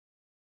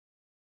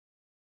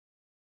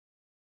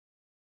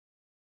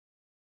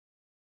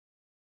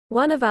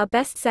One of our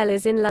best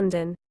sellers in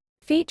London.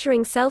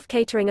 Featuring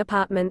self-catering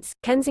apartments,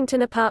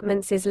 Kensington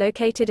Apartments is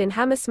located in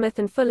Hammersmith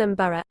and Fulham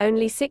Borough,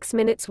 only 6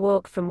 minutes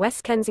walk from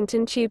West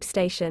Kensington Tube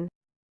Station.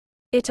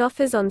 It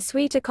offers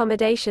en-suite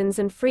accommodations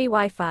and free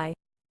Wi-Fi.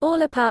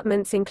 All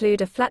apartments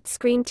include a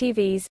flat-screen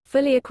TVs,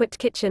 fully equipped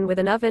kitchen with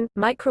an oven,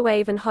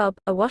 microwave and hob,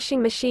 a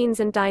washing machines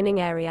and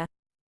dining area.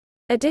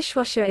 A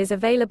dishwasher is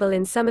available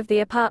in some of the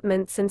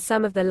apartments, and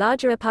some of the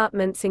larger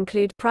apartments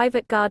include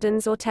private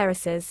gardens or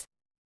terraces.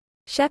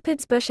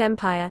 Shepherd's Bush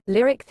Empire,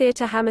 Lyric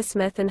Theatre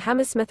Hammersmith and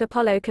Hammersmith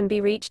Apollo can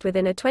be reached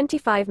within a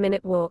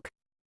 25-minute walk.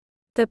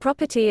 The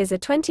property is a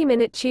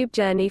 20-minute tube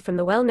journey from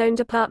the well-known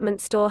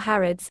department store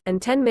Harrods,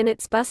 and 10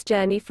 minutes bus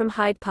journey from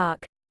Hyde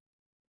Park.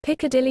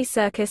 Piccadilly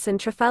Circus and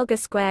Trafalgar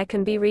Square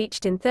can be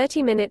reached in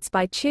 30 minutes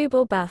by tube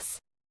or bus.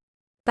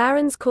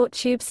 Barons Court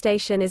Tube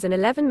Station is an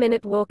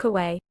 11-minute walk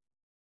away.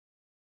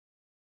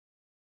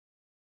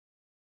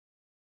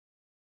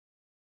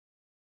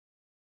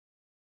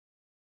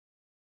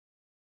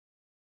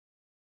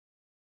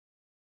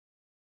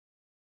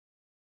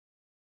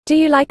 Do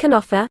you like an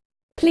offer?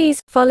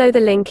 Please follow the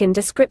link in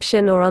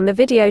description or on the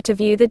video to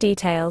view the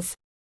details.